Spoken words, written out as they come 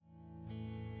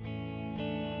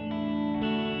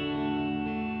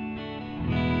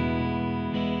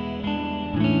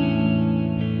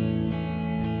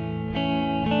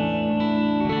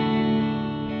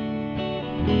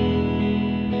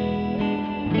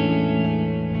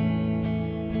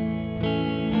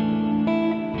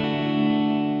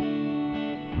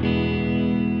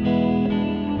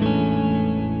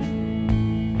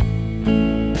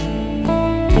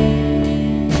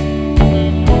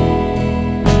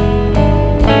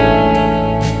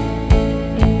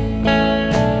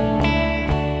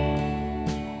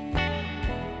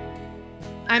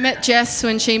met Jess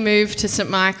when she moved to St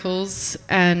Michael's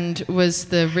and was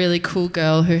the really cool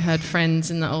girl who had friends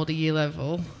in the older year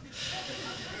level.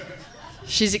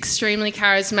 She's extremely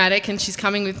charismatic and she's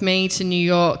coming with me to New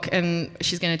York and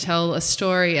she's going to tell a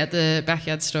story at the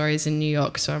Backyard Stories in New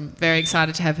York, so I'm very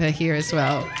excited to have her here as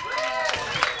well.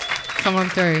 Come on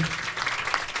through.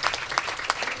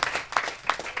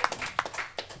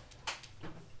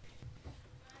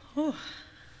 Oh,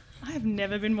 I have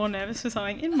never been more nervous for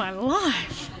something in my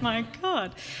life. My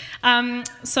God.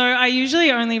 So I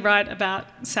usually only write about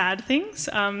sad things.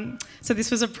 So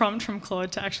this was a prompt from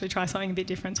Claude to actually try something a bit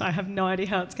different. So I have no idea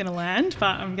how it's going to land,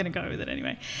 but I'm going to go with it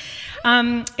anyway.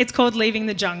 It's called Leaving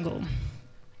the Jungle.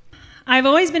 I've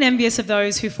always been envious of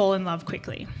those who fall in love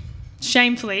quickly.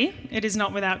 Shamefully, it is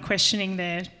not without questioning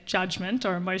their judgment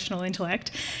or emotional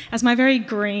intellect, as my very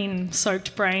green,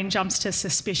 soaked brain jumps to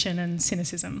suspicion and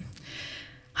cynicism.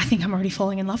 I think I'm already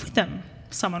falling in love with them,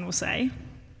 someone will say.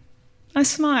 I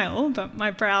smile, but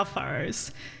my brow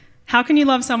furrows. How can you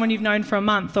love someone you've known for a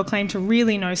month or claim to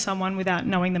really know someone without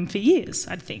knowing them for years,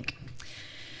 I'd think.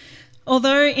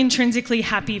 Although intrinsically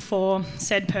happy for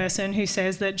said person who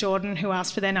says that Jordan, who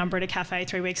asked for their number at a cafe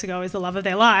 3 weeks ago, is the love of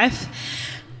their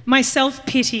life, my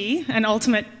self-pity and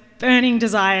ultimate burning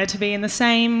desire to be in the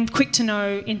same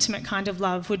quick-to-know, intimate kind of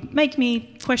love would make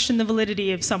me question the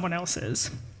validity of someone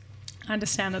else's. I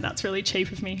understand that that's really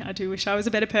cheap of me. I do wish I was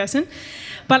a better person.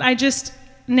 But I just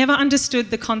never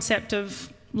understood the concept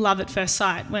of love at first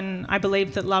sight when I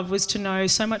believed that love was to know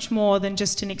so much more than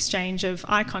just an exchange of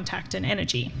eye contact and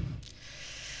energy.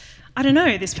 I don't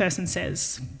know, this person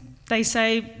says. They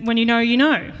say, when you know, you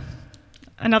know.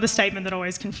 Another statement that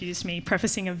always confused me,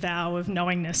 prefacing a vow of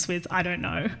knowingness with I don't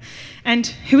know. And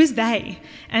who is they?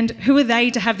 And who are they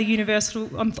to have the universal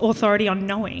authority on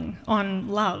knowing, on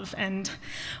love? And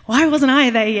why wasn't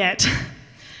I there yet?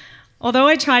 Although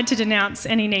I tried to denounce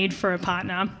any need for a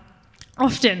partner,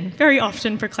 often, very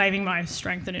often proclaiming my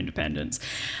strength and independence,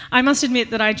 I must admit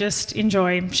that I just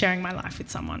enjoy sharing my life with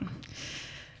someone.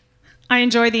 I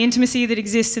enjoy the intimacy that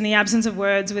exists in the absence of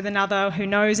words with another who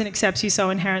knows and accepts you so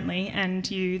inherently,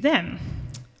 and you them.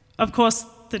 Of course,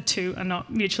 the two are not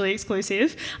mutually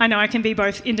exclusive. I know I can be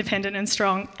both independent and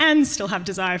strong and still have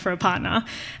desire for a partner.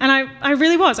 And I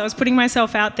really was. I was putting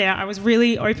myself out there. I was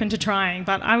really open to trying,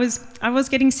 but I was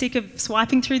getting sick of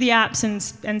swiping through the apps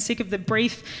and sick of the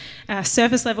brief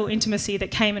surface-level intimacy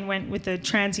that came and went with the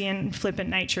transient, flippant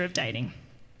nature of dating.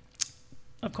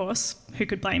 Of course, who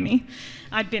could blame me?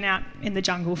 I'd been out in the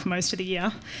jungle for most of the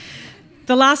year.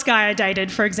 The last guy I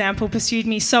dated, for example, pursued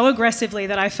me so aggressively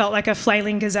that I felt like a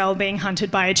flailing gazelle being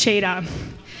hunted by a cheetah.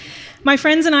 My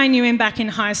friends and I knew him back in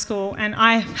high school, and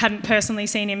I hadn't personally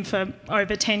seen him for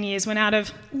over 10 years when out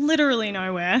of literally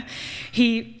nowhere,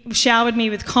 he showered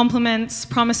me with compliments,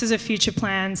 promises of future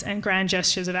plans, and grand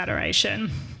gestures of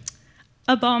adoration.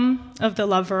 A bomb of the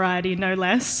love variety, no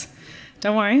less.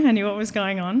 Don't worry, I knew what was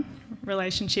going on.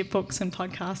 Relationship books and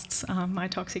podcasts are my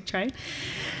toxic trait.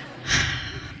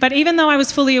 But even though I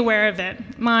was fully aware of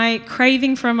it, my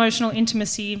craving for emotional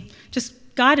intimacy just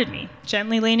guided me,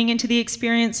 gently leaning into the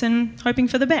experience and hoping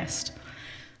for the best.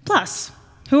 Plus,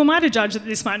 who am I to judge that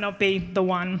this might not be the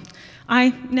one?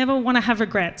 I never want to have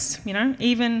regrets,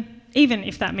 even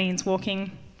if that means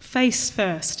walking face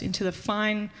first into the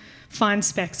fine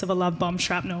specks of a love bomb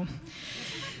shrapnel.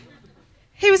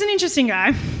 He was an interesting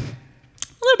guy.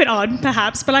 A little bit odd,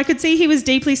 perhaps, but I could see he was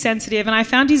deeply sensitive and I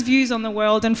found his views on the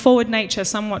world and forward nature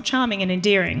somewhat charming and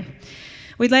endearing.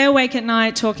 We'd lay awake at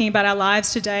night talking about our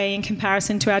lives today in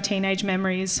comparison to our teenage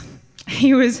memories.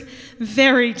 He was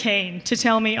very keen to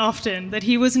tell me often that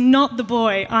he was not the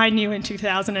boy I knew in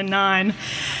 2009,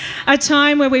 a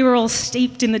time where we were all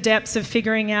steeped in the depths of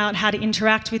figuring out how to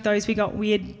interact with those we got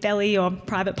weird belly or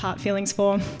private part feelings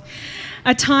for.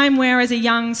 A time where, as a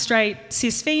young, straight,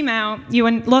 cis female, you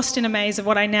were lost in a maze of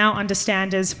what I now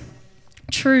understand as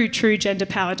true gender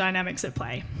power dynamics at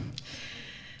play.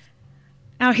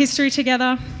 Our history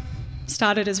together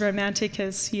started as romantic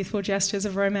as youthful gestures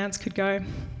of romance could go.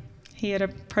 He had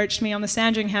approached me on the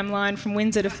Sandringham line from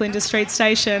Windsor to Flinders Street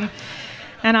Station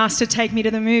and asked to take me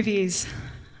to the movies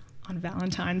on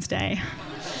Valentine's Day.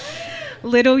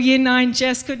 Little Year 9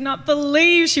 Jess could not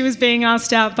believe she was being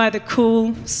asked out by the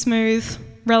cool, smooth,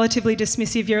 relatively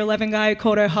dismissive Year 11 guy who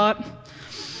called her hot.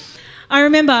 I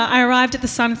remember I arrived at the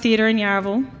Sun Theatre in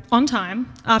Yarraville on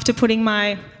time after putting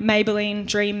my Maybelline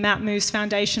Dream Matte Mousse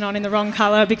foundation on in the wrong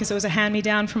colour because it was a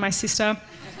hand-me-down from my sister.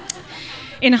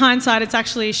 In hindsight, it's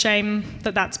actually a shame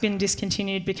that that's been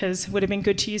discontinued because it would have been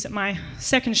good to use it my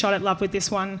second shot at love with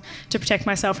this one to protect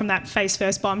myself from that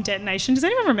face-first bomb detonation. Does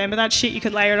anyone remember that shit? You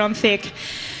could layer it on thick.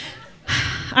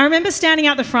 I remember standing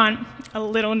out the front a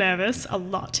little nervous, a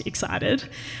lot excited,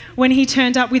 when he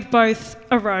turned up with both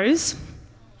a rose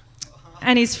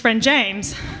and his friend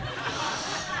James.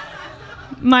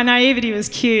 My naivety was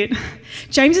cute.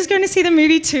 James is going to see the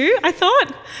movie too, I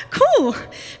thought. Cool.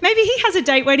 Maybe he has a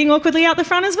date waiting awkwardly out the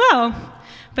front as well.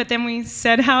 But then we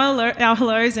said our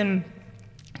hellos and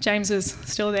James was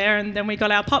still there, and then we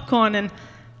got our popcorn and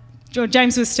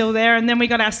James was still there, and then we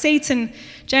got our seats and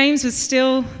James was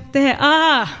still there.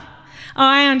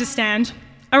 I understand.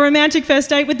 A romantic first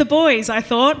date with the boys, I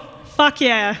thought. Fuck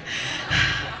yeah.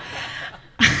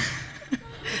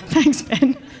 Thanks,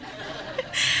 Ben.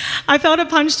 I felt a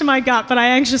punch to my gut, but I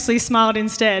anxiously smiled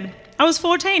instead. I was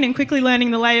 14 and quickly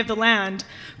learning the lay of the land.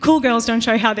 Cool girls don't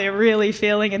show how they're really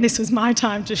feeling, and this was my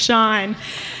time to shine.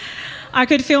 I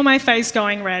could feel my face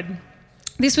going red.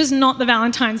 This was not the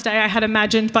Valentine's Day I had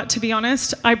imagined, but to be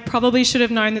honest, I probably should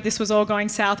have known that this was all going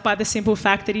south by the simple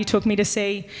fact that he took me to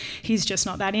see He's Just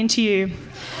Not That Into You.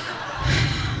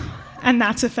 And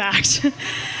that's a fact.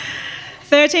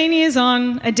 13 years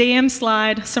on, a DM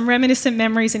slide, some reminiscent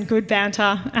memories and good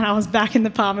banter, and I was back in the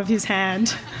palm of his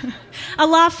hand. A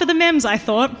laugh for the memes, I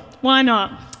thought. Why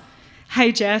not?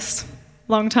 Hey, Jess.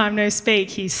 Long time no speak.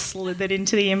 He slithered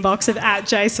into the inbox of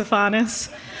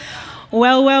 @JSophanis.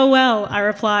 Well, I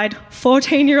replied.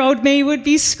 14-year-old me would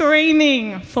be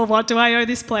screaming. For what do I owe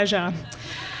this pleasure?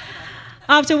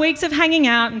 After weeks of hanging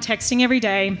out and texting every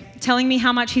day, telling me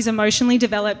how much he's emotionally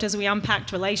developed as we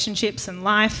unpacked relationships and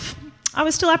life, I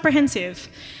was still apprehensive.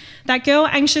 That girl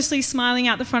anxiously smiling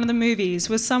out the front of the movies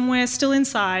was somewhere still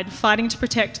inside, fighting to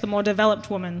protect the more developed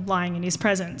woman lying in his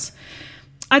presence.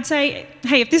 I'd say,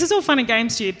 hey, if this is all fun and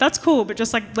games to you, that's cool, but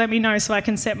just let me know so I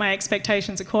can set my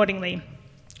expectations accordingly.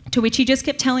 To which he just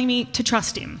kept telling me to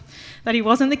trust him, that he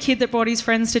wasn't the kid that brought his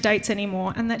friends to dates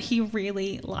anymore, and that he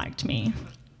really liked me.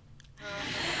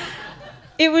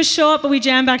 It was short, but we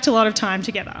jam-packed a lot of time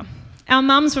together. Our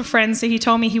mums were friends, so he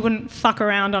told me he wouldn't fuck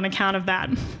around on account of that.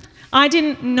 I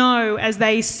didn't know, as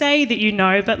they say that you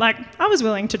know, but I was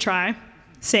willing to try,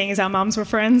 seeing as our mums were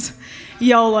friends.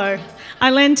 YOLO. I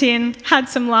leant in, had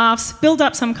some laughs, built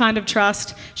up some kind of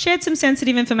trust, shared some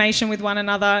sensitive information with one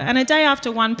another, and a day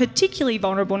after one particularly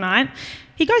vulnerable night,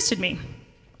 he ghosted me.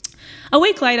 A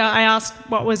week later, I asked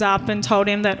what was up and told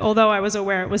him that although I was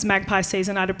aware it was magpie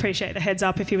season, I'd appreciate the heads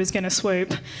up if he was going to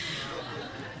swoop.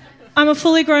 I'm a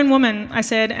fully grown woman, I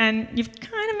said, and you've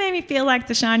kind of made me feel like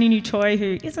the shiny new toy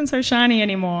who isn't so shiny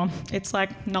anymore. It's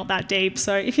not that deep,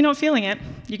 so if you're not feeling it,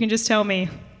 you can just tell me.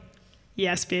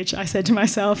 Yes, bitch, I said to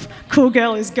myself, cool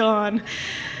girl is gone.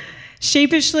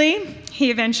 Sheepishly,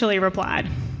 he eventually replied.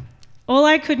 All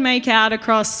I could make out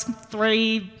across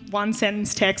 3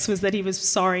 one-sentence texts was that he was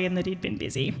sorry and that he'd been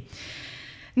busy.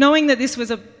 Knowing that this was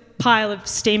a pile of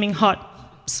steaming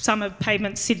hot summer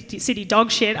pavement city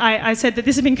dog shit, I said that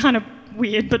this had been kind of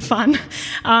weird but fun,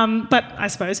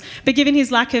 but given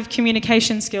his lack of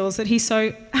communication skills that he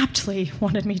so aptly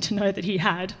wanted me to know that he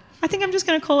had, I think I'm just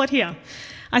going to call it here.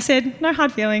 I said, no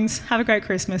hard feelings, have a great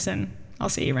Christmas and I'll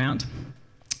see you around.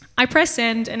 I pressed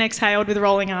send and exhaled with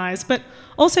rolling eyes, but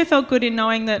also felt good in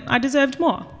knowing that I deserved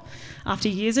more. After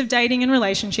years of dating and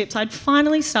relationships, I'd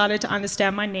finally started to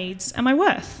understand my needs and my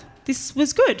worth. This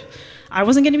was good. I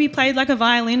wasn't going to be played like a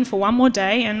violin for one more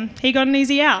day, and he got an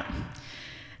easy out.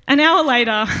 An hour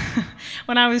later,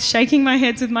 when I was shaking my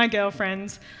head with my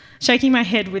girlfriends,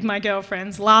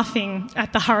 laughing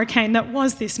at the hurricane that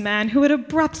was this man who had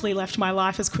abruptly left my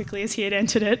life as quickly as he had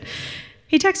entered it,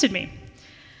 he texted me.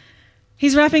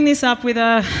 He's wrapping this up with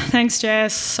a, thanks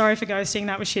Jess, sorry for ghosting,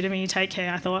 that was shit of me, take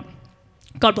care, I thought.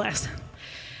 God bless.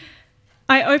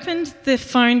 I opened the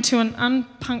phone to an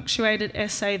unpunctuated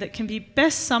essay that can be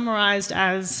best summarised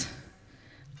as,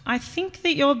 I think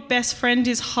that your best friend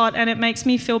is hot and it makes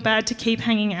me feel bad to keep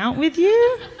hanging out with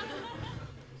you.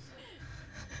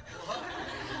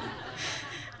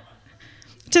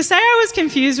 To say I was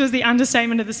confused was the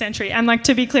understatement of the century. And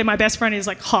to be clear, my best friend is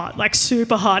hot,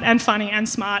 super hot and funny and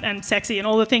smart and sexy and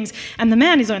all the things. And the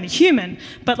man is only human.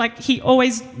 But he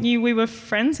always knew we were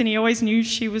friends and he always knew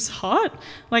she was hot.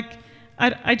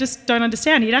 I just don't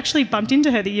understand. He'd actually bumped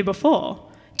into her the year before.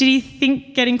 Did he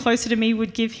think getting closer to me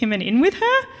would give him an in with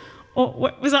her?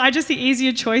 Or was I just the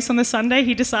easier choice on the Sunday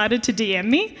he decided to DM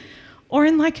me? Or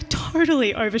in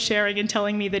totally oversharing and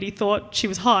telling me that he thought she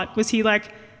was hot, was he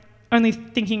only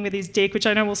thinking with his dick, which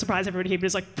I know will surprise everybody here, but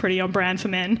is pretty on brand for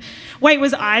men. Wait,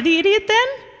 was I the idiot then?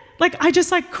 I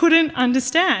just couldn't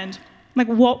understand.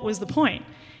 What was the point?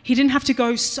 He didn't have to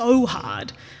go so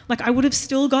hard. Like, I would have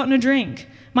still gotten a drink.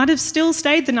 Might have still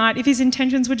stayed the night if his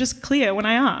intentions were just clear when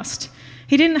I asked.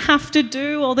 He didn't have to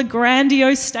do all the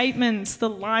grandiose statements, the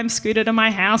lime scooter to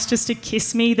my house just to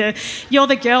kiss me, the you're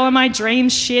the girl of my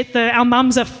dreams shit, the our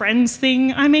mums are friends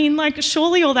thing. I mean, like,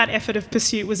 surely all that effort of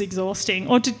pursuit was exhausting.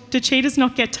 Or do cheaters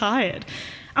not get tired?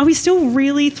 Are we still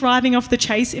really thriving off the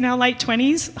chase in our late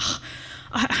 20s?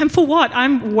 And for what?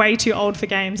 I'm way too old for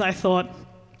games, I thought.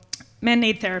 Men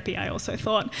need therapy, I also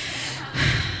thought.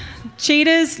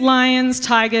 Cheetahs, lions,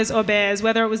 tigers or bears,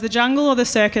 whether it was the jungle or the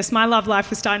circus, my love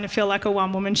life was starting to feel like a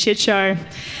one-woman shit show.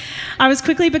 I was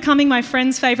quickly becoming my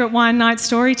friend's favourite wine night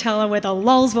storyteller where the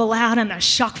lols were loud and the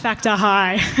shock factor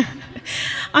high.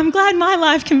 I'm glad my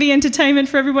life can be entertainment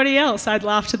for everybody else, I'd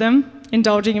laugh to them,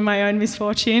 indulging in my own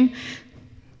misfortune.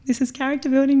 This is character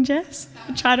building, Jess.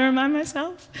 I try to remind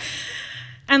myself.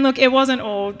 And look, it wasn't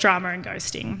all drama and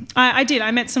ghosting.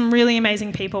 I met some really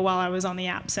amazing people while I was on the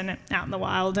apps and out in the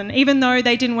wild. And even though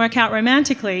they didn't work out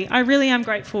romantically, I really am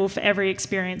grateful for every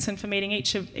experience and for meeting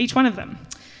each one of them.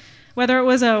 Whether it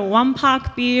was a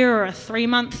one-park beer or a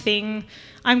 3-month thing,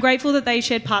 I'm grateful that they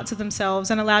shared parts of themselves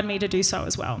and allowed me to do so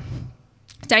as well.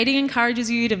 Dating encourages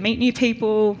you to meet new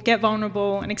people, get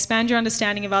vulnerable, and expand your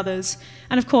understanding of others.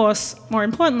 And of course, more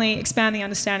importantly, expand the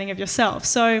understanding of yourself.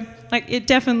 So, it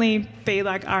definitely be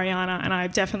like Ariana, and I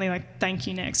definitely thank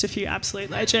you next, a few absolute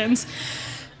legends.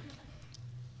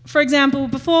 For example,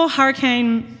 before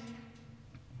Hurricane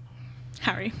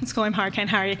Harry, let's call him Hurricane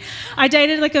Harry, I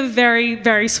dated a very,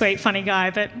 very sweet, funny guy,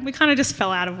 but we kind of just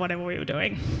fell out of whatever we were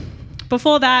doing.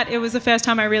 Before that, it was the first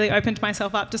time I really opened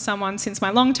myself up to someone since my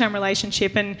long-term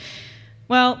relationship, and,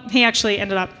 well, he actually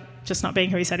ended up just not being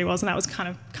who he said he was, and that was kind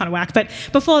of whack. But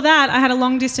before that, I had a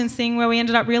long-distance thing where we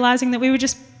ended up realising that we were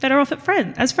just better off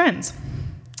as friends.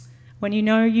 When you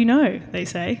know, they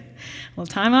say. Well,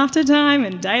 time after time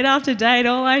and date after date,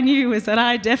 all I knew was that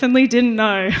I definitely didn't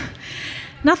know.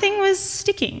 Nothing was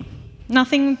sticking.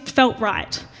 Nothing felt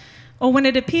right. Or when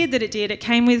it appeared that it did, it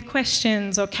came with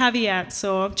questions or caveats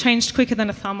or changed quicker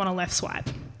than a thumb on a left swipe.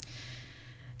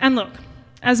 And look,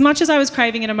 as much as I was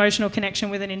craving an emotional connection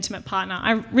with an intimate partner,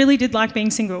 I really did like being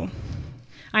single.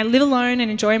 I live alone and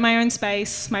enjoy my own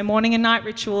space, my morning and night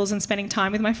rituals and spending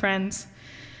time with my friends.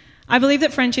 I believe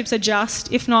that friendships are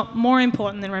just, if not more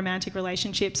important than romantic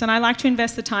relationships, and I like to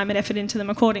invest the time and effort into them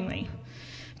accordingly.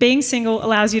 Being single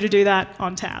allows you to do that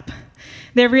on tap.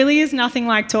 There really is nothing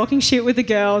like talking shit with the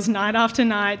girls night after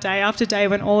night, day after day,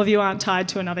 when all of you aren't tied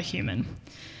to another human.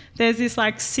 There's this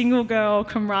single girl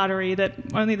camaraderie that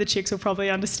only the chicks will probably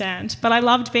understand. But I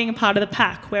loved being a part of the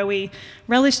pack where we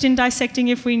relished in dissecting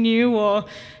if we knew or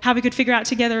how we could figure out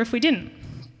together if we didn't.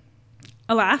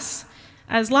 Alas,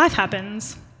 as life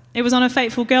happens, it was on a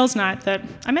fateful girls' night that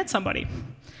I met somebody.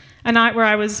 A night where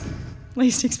I was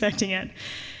least expecting it.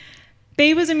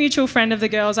 B was a mutual friend of the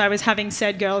girls I was having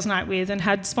said girls' night with and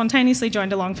had spontaneously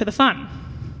joined along for the fun.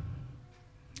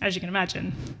 As you can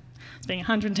imagine, being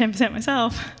 110%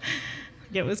 myself,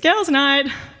 it was girls' night,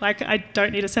 I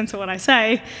don't need to censor what I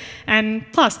say. And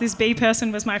plus, this B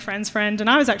person was my friend's friend, and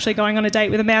I was actually going on a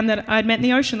date with a man that I'd met in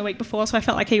the ocean the week before, so I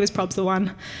felt like he was probs the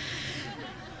one.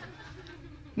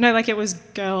 No, it was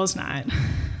girls' night.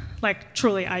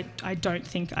 Truly, I don't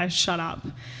think I shut up.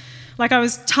 I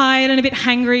was tired and a bit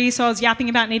hangry, so I was yapping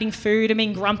about needing food and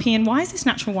being grumpy, and why is this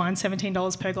natural wine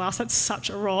 $17 per glass? That's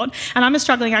such a rot. And I'm a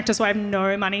struggling actor, so I have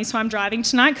no money, so I'm driving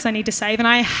tonight because I need to save, and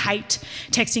I hate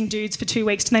texting dudes for 2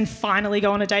 weeks to then finally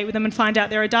go on a date with them and find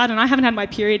out they're a dud, and I haven't had my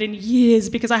period in years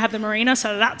because I have the marina,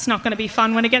 so that's not going to be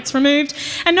fun when it gets removed.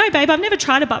 And no, babe, I've never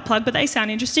tried a butt plug, but they sound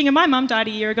interesting, and my mum died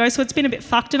a year ago, so it's been a bit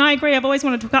fucked, and I agree, I've always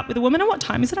wanted to hook up with a woman, and what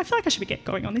time is it? I feel like I should be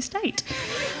going on this date.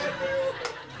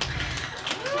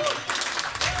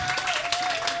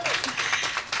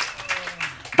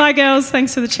 Bye, girls.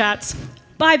 Thanks for the chats.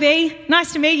 Bye, B.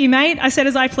 Nice to meet you, mate, I said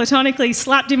as I platonically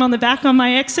slapped him on the back on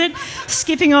my exit,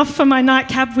 skipping off for my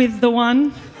nightcap with the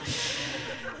one.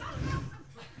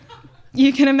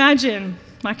 You can imagine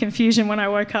my confusion when I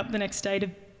woke up the next day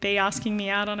to B asking me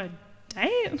out on a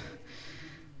date.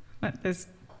 There's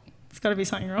got to be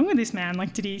something wrong with this man.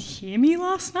 Did he hear me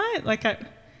last night?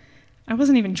 I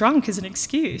wasn't even drunk as an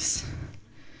excuse.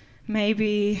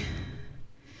 Maybe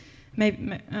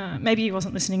he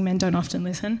wasn't listening. Men don't often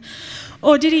listen.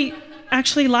 Or did he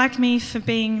actually like me for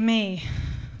being me?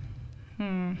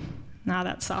 Nah,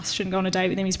 that's sus. Shouldn't go on a date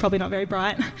with him. He's probably not very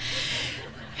bright.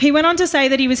 He went on to say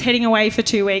that he was heading away for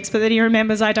 2 weeks, but that he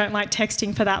remembers I don't like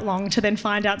texting for that long to then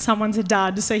find out someone's a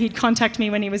dud, so he'd contact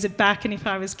me when he was back, and if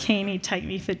I was keen, he'd take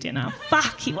me for dinner.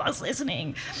 Fuck, he was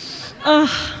listening.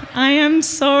 I am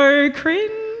so cringe.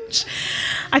 challenge.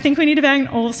 I think we need to ban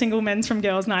all single men's from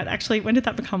girls' night. Actually, when did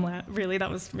that become really? That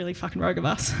was really fucking rogue of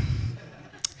us.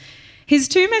 His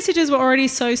 2 messages were already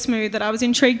so smooth that I was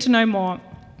intrigued to know more,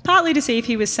 partly to see if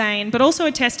he was sane, but also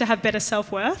a test to have better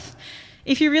self-worth.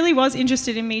 If he really was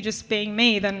interested in me just being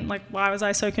me, then why was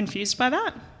I so confused by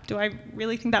that? Do I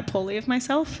really think that poorly of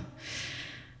myself?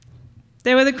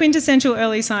 There were the quintessential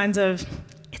early signs of,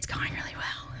 it's going really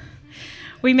well.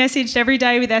 We messaged every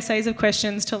day with essays of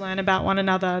questions to learn about one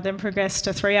another, then progressed to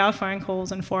 3-hour phone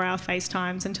calls and 4-hour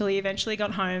FaceTimes until he eventually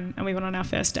got home and we went on our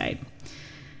first date.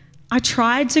 I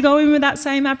tried to go in with that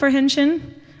same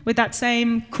apprehension, with that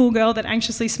same cool girl that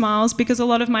anxiously smiles, because a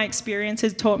lot of my experience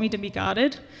has taught me to be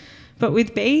guarded. But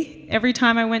with B, every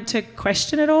time I went to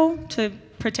question it all, to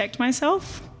protect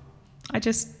myself, I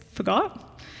just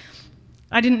forgot.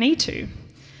 I didn't need to,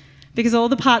 because all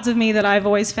the parts of me that I've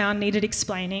always found needed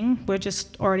explaining were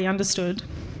just already understood.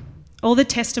 All the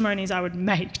testimonies I would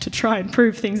make to try and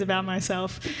prove things about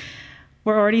myself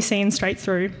were already seen straight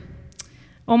through.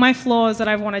 All my flaws that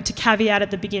I've wanted to caveat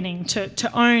at the beginning,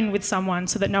 to own with someone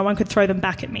so that no one could throw them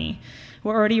back at me,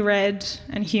 were already read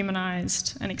and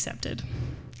humanised and accepted.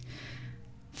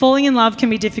 Falling in love can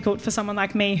be difficult for someone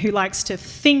like me who likes to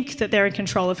think that they're in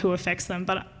control of who affects them,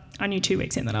 but I knew 2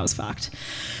 weeks in that I was fucked.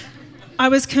 I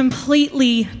was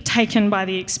completely taken by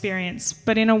the experience,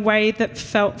 but in a way that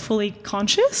felt fully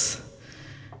conscious.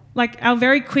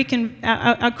 Our quick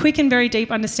and very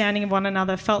deep understanding of one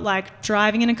another felt like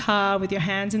driving in a car with your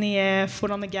hands in the air,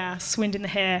 foot on the gas, wind in the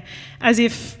hair, as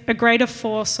if a greater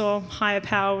force or higher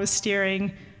power was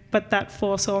steering, but that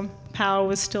force or power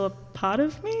was still a part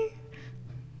of me.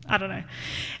 I don't know.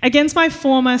 Against my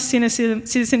former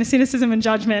cynicism and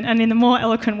judgment, and in the more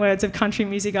eloquent words of country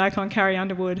music icon Carrie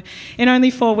Underwood, in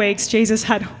only 4 weeks, Jesus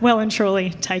had well and truly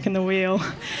taken the wheel.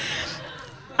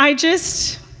 I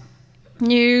just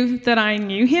knew that I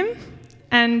knew him,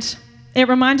 and it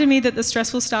reminded me that the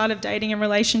stressful start of dating and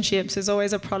relationships is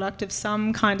always a product of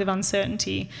some kind of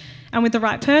uncertainty. And with the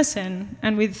right person,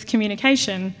 and with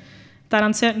communication, that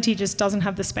uncertainty just doesn't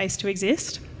have the space to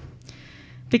exist.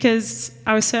 Because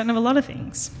I was certain of a lot of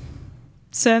things.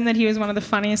 Certain that he was one of the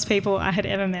funniest people I had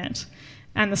ever met,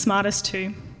 and the smartest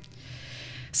too.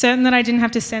 Certain that I didn't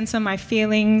have to censor my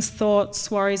feelings,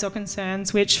 thoughts, worries or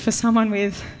concerns, which for someone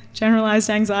with generalised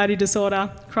anxiety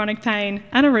disorder, chronic pain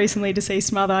and a recently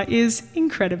deceased mother is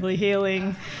incredibly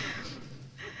healing.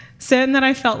 Certain that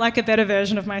I felt like a better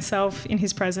version of myself in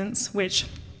his presence, which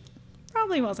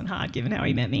probably wasn't hard given how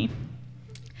he met me.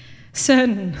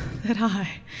 Certain that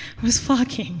I was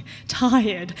fucking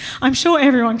tired. I'm sure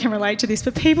everyone can relate to this,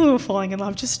 but people who are falling in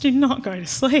love just do not go to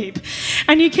sleep.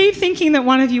 And you keep thinking that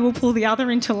one of you will pull the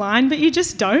other into line, but you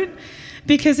just don't,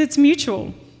 because it's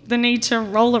mutual. The need to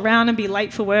roll around and be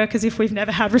late for work as if we've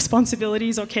never had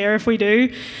responsibilities or care if we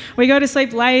do. We go to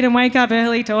sleep late and wake up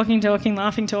early, talking,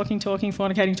 laughing,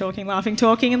 fornicating, talking,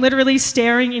 laughing, and literally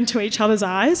staring into each other's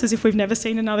eyes as if we've never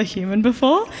seen another human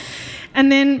before. And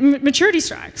then maturity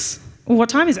strikes. Well, what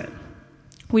time is it?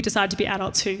 We decide to be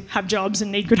adults who have jobs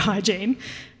and need good hygiene.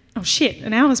 Oh shit,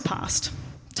 an hour's passed.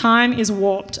 Time is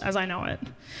warped as I know it.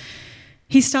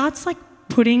 He starts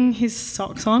putting his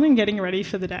socks on and getting ready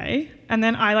for the day. And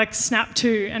then I snap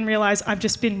to and realise I've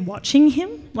just been watching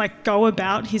him go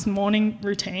about his morning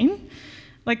routine.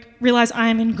 Realise I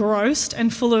am engrossed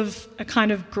and full of a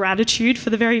kind of gratitude for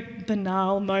the very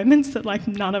banal moments that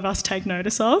none of us take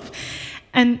notice of.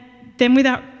 And then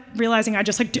without realising I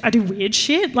do weird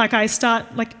shit. I start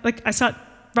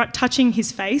touching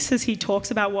his face as he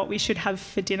talks about what we should have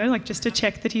for dinner, just to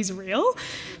check that he's real.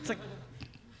 It's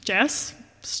Jess,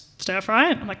 stir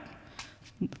fry. And I'm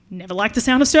never liked the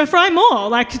sound of stir fry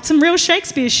more. It's some real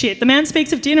Shakespeare shit. The man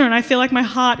speaks of dinner and I feel like my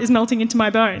heart is melting into my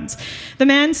bones. The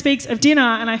man speaks of dinner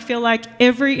and I feel like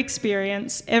every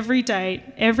experience, every date,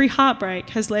 every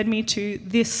heartbreak has led me to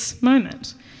this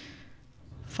moment.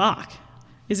 Fuck.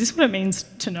 Is this what it means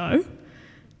to know?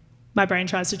 My brain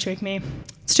tries to trick me.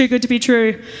 It's too good to be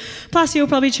true. Plus, he'll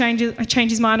probably change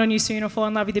his mind on you soon or fall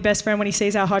in love with your best friend when he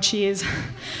sees how hot she is.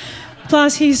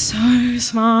 Plus, he's so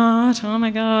smart. Oh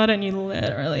my God. And you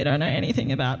literally don't know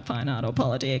anything about fine art or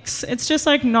politics. It's just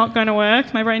not going to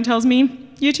work. My brain tells me,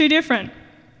 you're too different.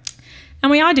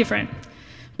 And we are different.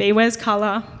 B wears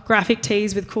colour, graphic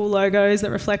tees with cool logos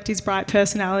that reflect his bright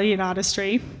personality and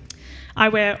artistry. I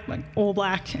wear all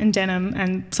black and denim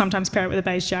and sometimes pair it with a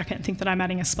beige jacket and think that I'm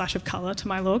adding a splash of colour to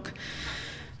my look.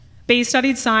 B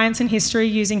studied science and history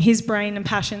using his brain and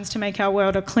passions to make our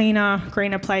world a cleaner,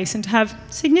 greener place and to have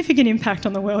significant impact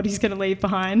on the world he's going to leave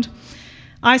behind.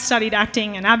 I studied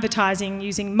acting and advertising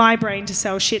using my brain to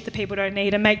sell shit that people don't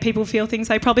need and make people feel things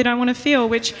they probably don't want to feel,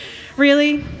 which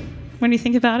really when you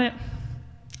think about it?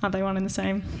 Aren't they one and the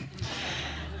same?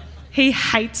 He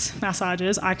hates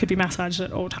massages. I could be massaged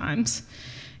at all times.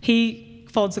 He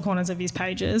folds the corners of his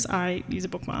pages. I use a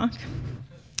bookmark.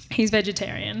 He's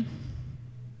vegetarian.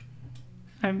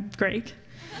 I'm Greek.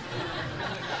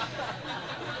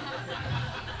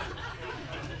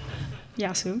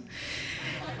 Yasu.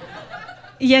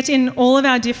 Yet in all of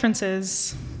our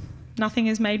differences, nothing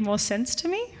has made more sense to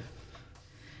me.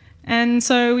 And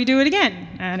so we do it again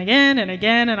and again and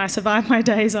again, and I survive my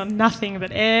days on nothing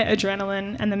but air,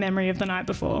 adrenaline, and the memory of the night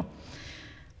before.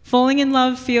 Falling in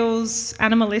love feels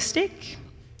animalistic,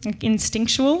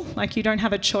 instinctual, like you don't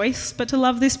have a choice but to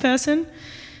love this person,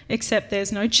 except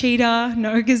there's no cheetah,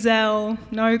 no gazelle,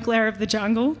 no glare of the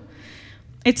jungle.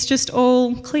 It's just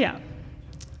all clear,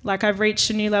 like I've reached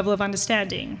a new level of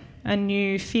understanding, a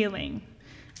new feeling,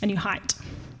 a new height.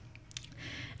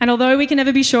 And although we can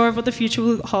never be sure of what the future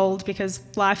will hold because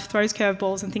life throws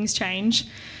curveballs and things change,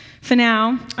 for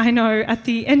now, I know at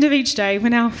the end of each day,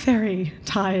 when our very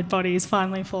tired bodies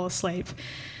finally fall asleep,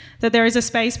 that there is a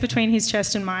space between his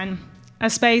chest and mine, a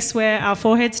space where our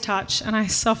foreheads touch and I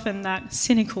soften that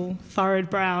cynical, furrowed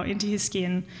brow into his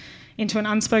skin, into an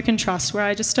unspoken trust where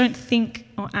I just don't think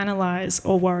or analyse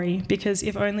or worry, because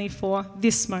if only for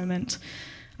this moment,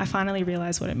 I finally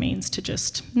realise what it means to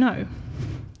just know.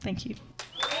 Thank you.